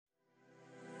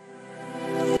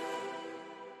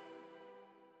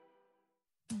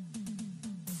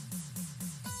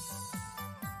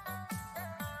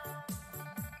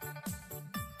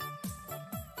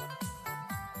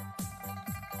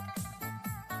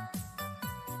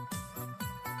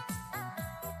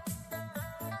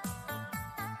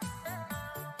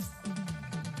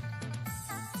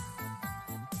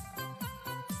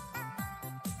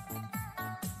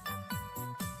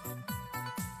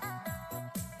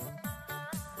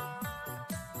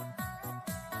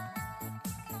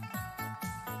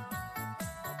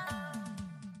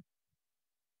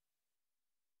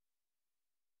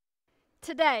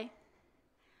Today,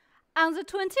 on the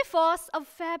 24th of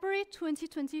February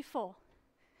 2024,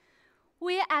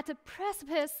 we are at the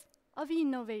precipice of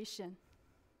innovation.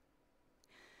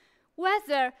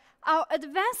 Whether our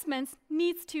advancements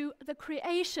leads to the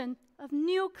creation of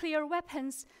nuclear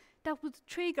weapons that would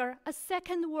trigger a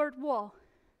second world war,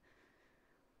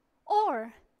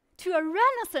 or to a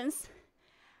renaissance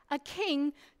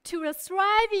akin to a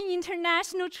thriving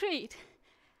international trade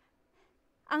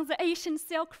on the ancient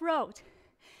Silk Road,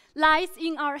 lies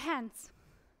in our hands.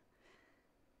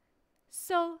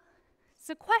 So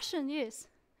the question is,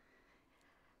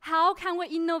 how can we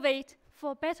innovate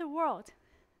for a better world?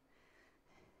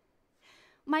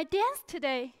 My dance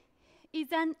today is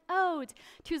an ode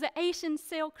to the ancient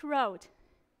Silk Road,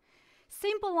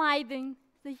 symbolizing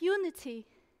the unity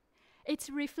it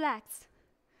reflects.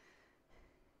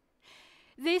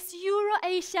 This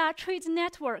Euro-Asia trade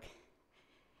network,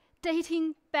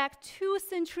 dating back 2nd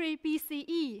century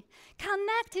BCE,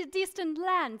 connected distant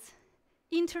lands,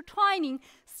 intertwining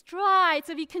strides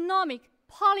of economic,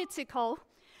 political,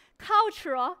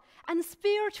 cultural, and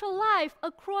spiritual life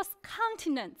across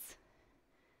continents.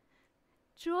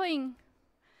 Drawing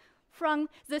from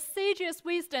the sage's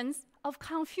wisdoms of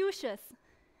Confucius,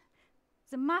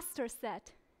 the master said,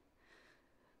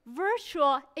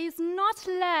 "Virtue is not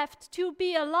left to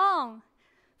be alone,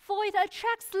 for it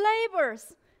attracts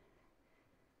labors."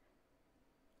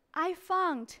 I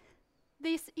found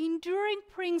this enduring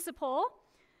principle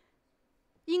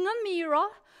in a mirror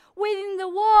within the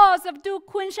walls of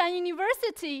Kunshan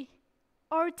University,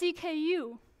 or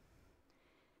DKU.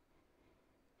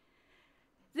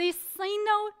 This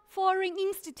Sino-Foreign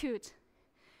Institute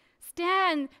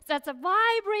stands at the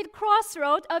vibrant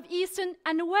crossroad of Eastern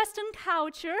and Western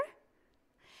culture.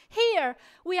 Here,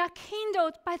 we are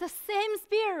kindled by the same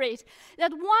spirit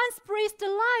that once breathed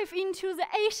life into the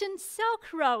ancient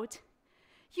Silk Road,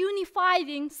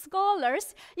 unifying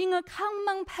scholars in a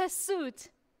common pursuit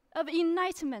of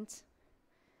enlightenment.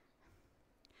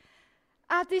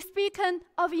 At this beacon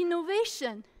of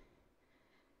innovation,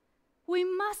 we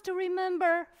must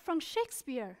remember from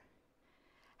Shakespeare,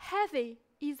 "Heavy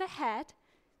is the head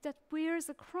that wears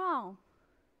a crown."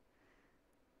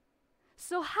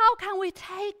 So how can we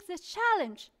take this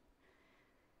challenge?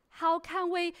 How can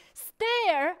we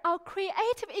steer our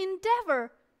creative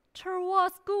endeavor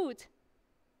towards good?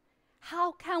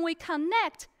 How can we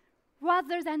connect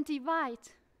rather than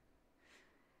divide?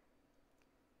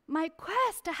 My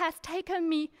quest has taken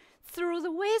me through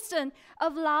the wisdom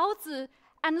of Lao Tzu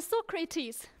and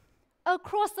Socrates,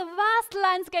 across the vast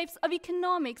landscapes of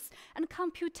economics and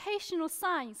computational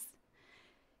science,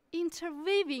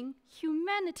 interweaving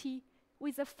humanity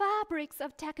with the fabrics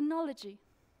of technology.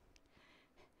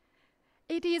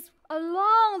 It is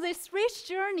along this rich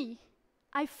journey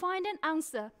I find an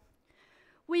answer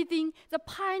within the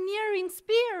pioneering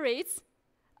spirits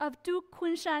of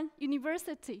Kunshan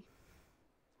University.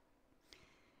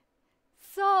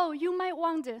 So you might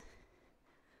wonder,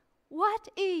 what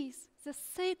is the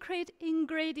secret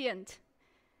ingredient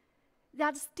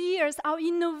that steers our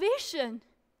innovation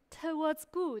towards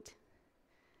good?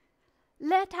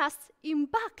 Let us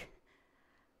embark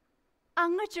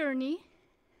on a journey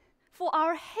for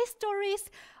our histories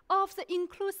of the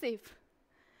inclusive,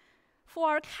 for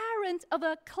our current of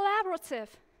the collaborative,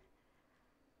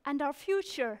 and our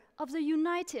future of the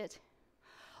united,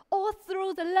 all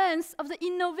through the lens of the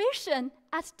innovation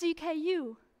at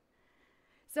DKU,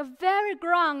 the very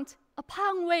ground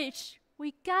upon which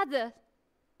we gather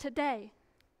today.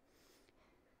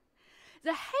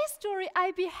 The history I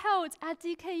beheld at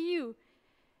DKU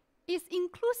is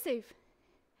inclusive,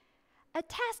 a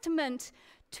testament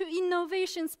to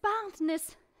innovation's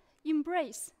boundless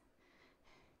embrace.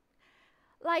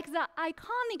 Like the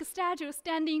iconic statue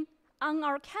standing on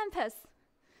our campus,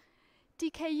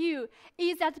 DKU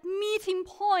is at the meeting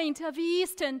point of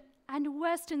Eastern and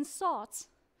Western thoughts.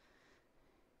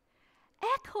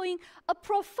 Echoing a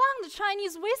profound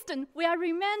Chinese wisdom, we are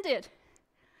reminded,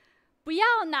 不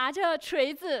要拿着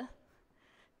锤子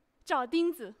找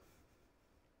钉子.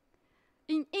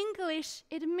 In English,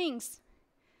 it means,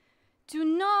 do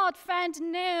not find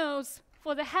nails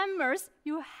for the hammers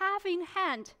you have in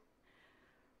hand.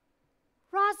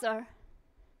 Rather,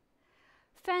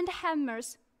 find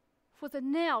hammers for the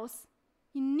nails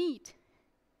in need.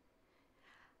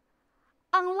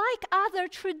 Unlike other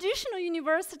traditional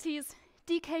universities,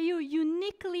 DKU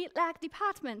uniquely lack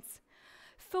departments,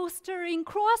 fostering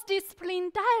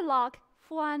cross-discipline dialogue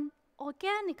for an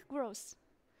organic growth.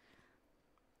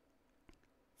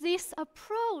 This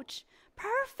approach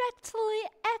perfectly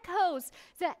echoes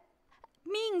the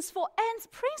means for ends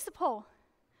principle.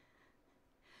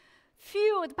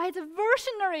 fueled by the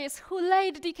visionaries who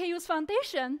laid DKU's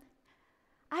foundation,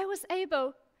 I was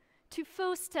able to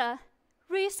foster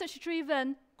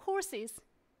research-driven courses,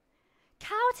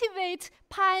 cultivate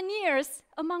pioneers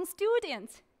among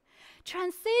students,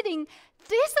 translating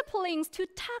disciplines to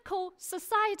tackle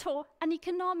societal and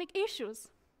economic issues.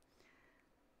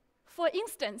 For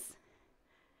instance,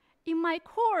 in my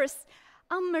course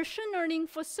on machine learning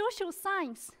for social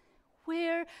science,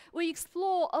 where we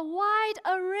explore a wide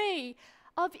array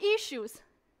of issues,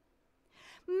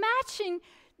 matching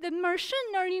the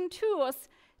machine learning tools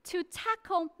to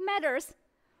tackle matters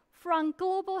from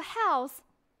global health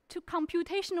to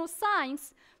computational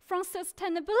science, from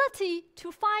sustainability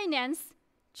to finance,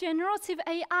 generative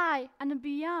AI, and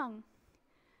beyond.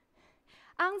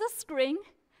 On the screen,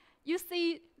 you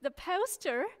see the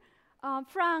poster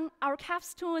from our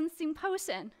capstone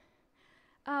symposium.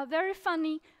 Very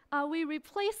funny, we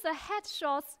replaced the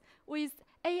headshots with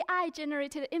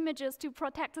AI-generated images to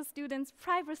protect the students'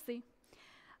 privacy.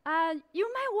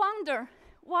 You might wonder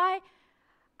why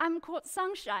I'm called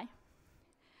Sunshine.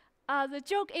 The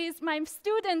joke is my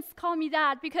students call me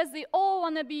that because they all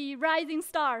want to be rising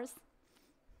stars.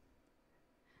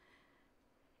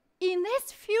 In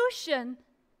this fusion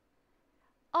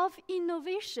of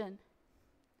innovation,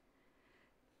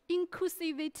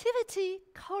 inclusivity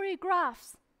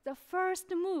choreographs the first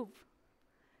move,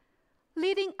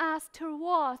 leading us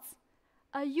towards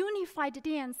a unified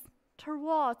dance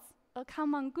towards a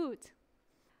common good.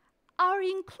 Our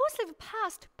inclusive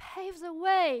past paves the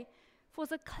way for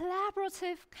the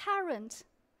collaborative current,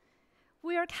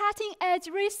 where cutting-edge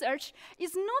research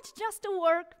is not just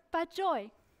work, but joy.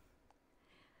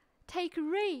 Take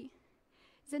Ray,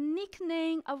 the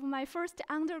nickname of my first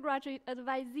undergraduate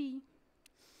advisee,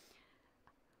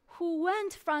 who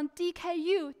went from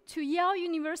DKU to Yale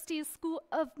University School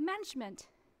of Management.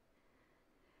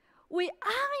 We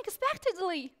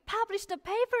unexpectedly published a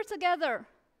paper together.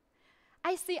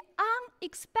 I say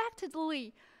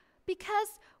unexpectedly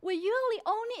because we usually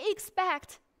only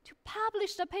expect to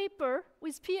publish a paper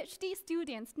with PhD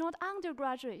students, not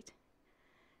undergraduate.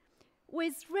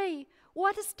 With Ray,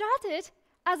 what started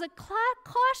as a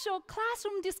casual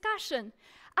classroom discussion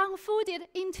unfolded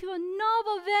into a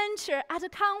novel venture at the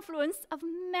confluence of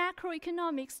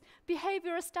macroeconomics,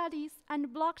 behavioral studies, and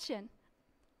blockchain.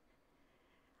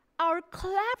 Our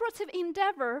collaborative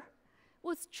endeavor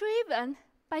was driven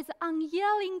by the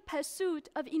unyielding pursuit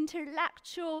of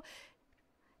intellectual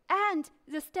and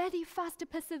the steadfast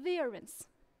perseverance.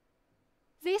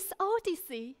 This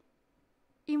odyssey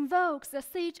invokes the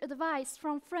sage advice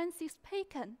from Francis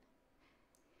Bacon.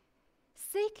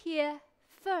 Seek ye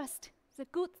first the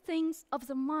good things of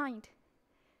the mind.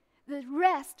 The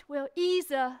rest will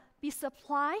either be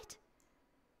supplied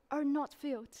or not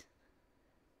filled.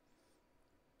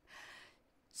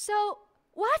 So,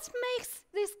 what makes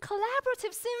this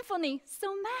collaborative symphony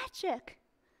so magic?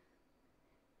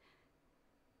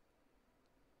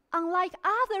 Unlike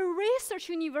other research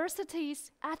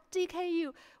universities at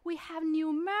DKU, we have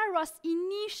numerous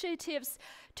initiatives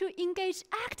to engage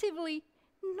actively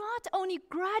not only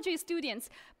graduate students,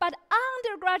 but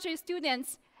undergraduate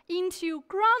students into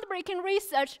groundbreaking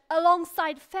research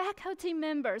alongside faculty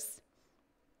members.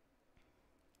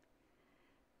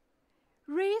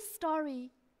 Ray's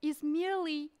story is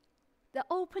merely the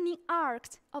opening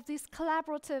act of this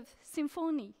collaborative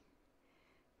symphony.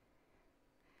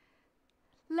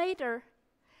 Later,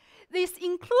 this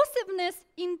inclusiveness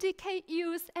in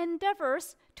DKU's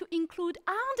endeavors to include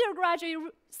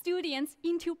undergraduate students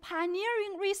into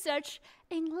pioneering research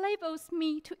enables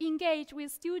me to engage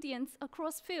with students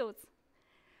across fields,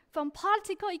 from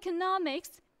political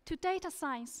economics to data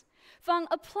science, from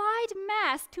applied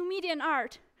math to media and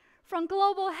art, from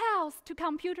global health to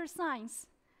computer science,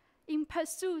 in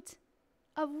pursuit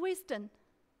of wisdom.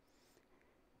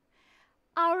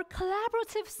 Our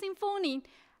collaborative symphony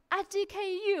at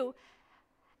DKU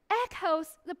echoes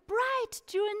the bright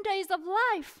June days of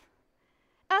life.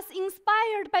 As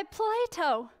inspired by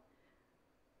Plato,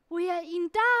 we are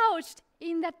indulged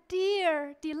in the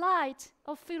dear delight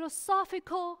of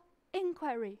philosophical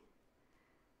inquiry.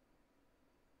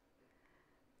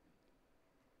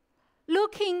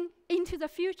 Looking into the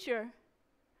future,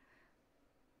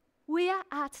 we are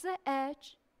at the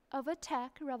edge of a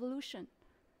tech revolution.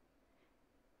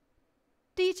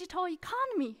 Digital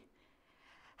economy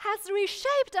has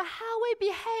reshaped how we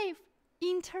behave,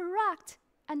 interact,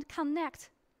 and connect.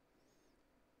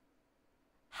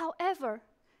 However,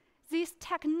 this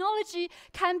technology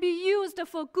can be used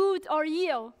for good or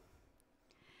ill.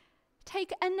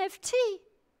 Take NFT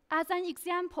as an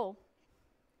example.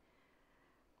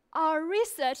 our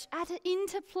research at the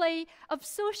interplay of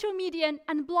social media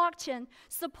and blockchain,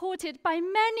 supported by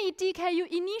many DKU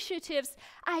initiatives,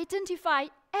 identify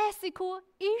ethical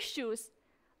issues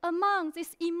among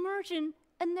this emerging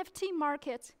NFT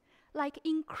market, like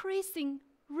increasing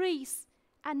race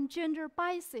and gender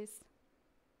biases.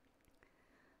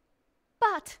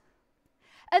 But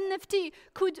NFT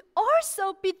could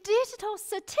also be digital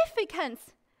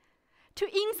certificates to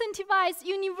incentivize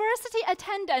university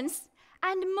attendance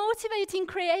and motivating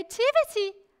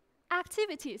creativity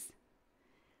activities,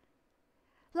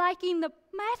 like in the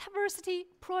Metaversity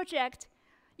project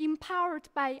empowered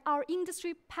by our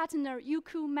industry partner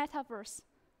Youku Metaverse.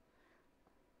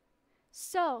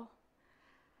 So,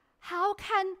 how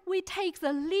can we take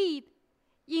the lead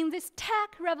in this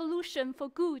tech revolution for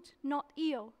good, not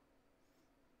ill?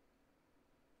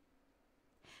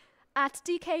 At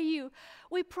DKU,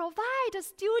 we provide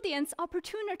students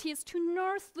opportunities to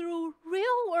learn through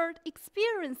real-world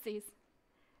experiences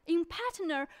in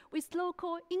partner with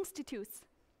local institutes.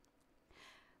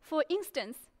 For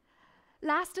instance,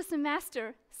 last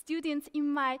semester, students in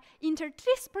my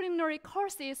interdisciplinary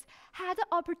courses had the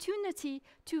opportunity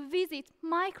to visit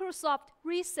Microsoft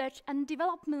Research and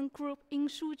Development Group in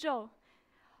Suzhou,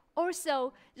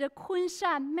 also the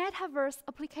Kunshan Metaverse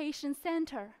Application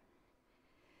Center.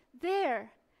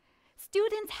 There,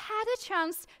 students had a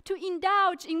chance to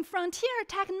indulge in frontier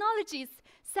technologies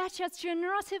such as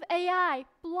generative AI,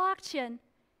 blockchain,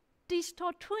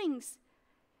 digital twins,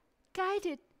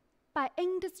 guided by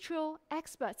industrial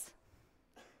experts.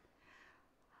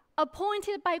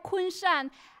 Appointed by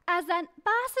Kunshan as an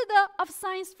ambassador of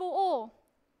Science for All,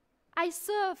 I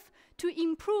serve to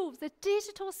improve the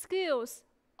digital skills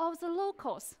of the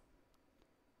locals.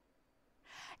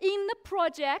 In the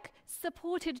project,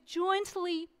 supported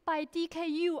jointly by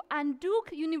DKU and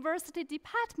Duke University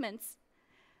departments,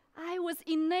 I was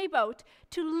enabled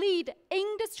to lead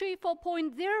Industry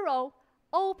 4.0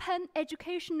 open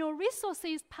educational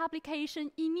resources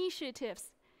publication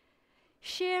initiatives,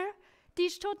 share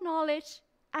digital knowledge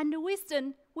and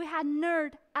wisdom we had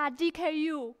learned at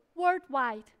DKU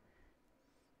worldwide.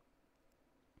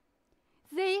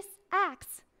 These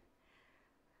acts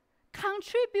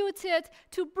contributed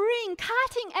to bring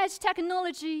cutting-edge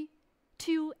technology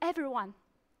to everyone,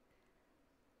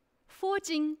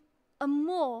 forging a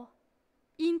more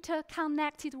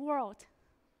interconnected world.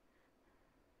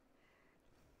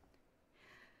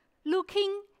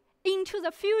 Looking into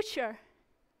the future,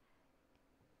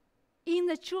 in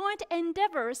the joint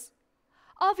endeavors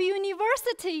of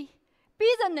university,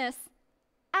 business,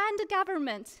 and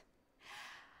government,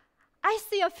 I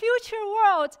see a future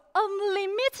world of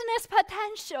limitless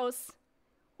potentials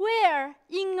where,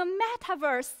 in a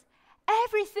metaverse,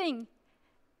 everything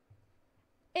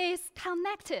is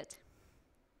connected.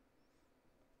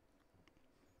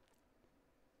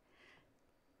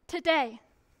 Today,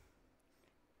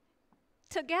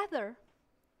 together,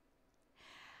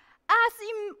 as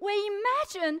we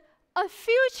imagine a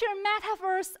future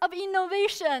metaverse of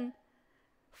innovation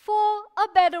for a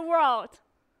better world,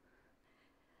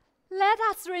 let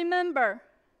us remember,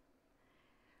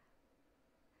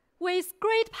 with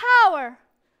great power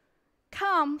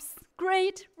comes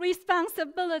great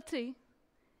responsibility.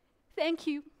 Thank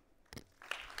you.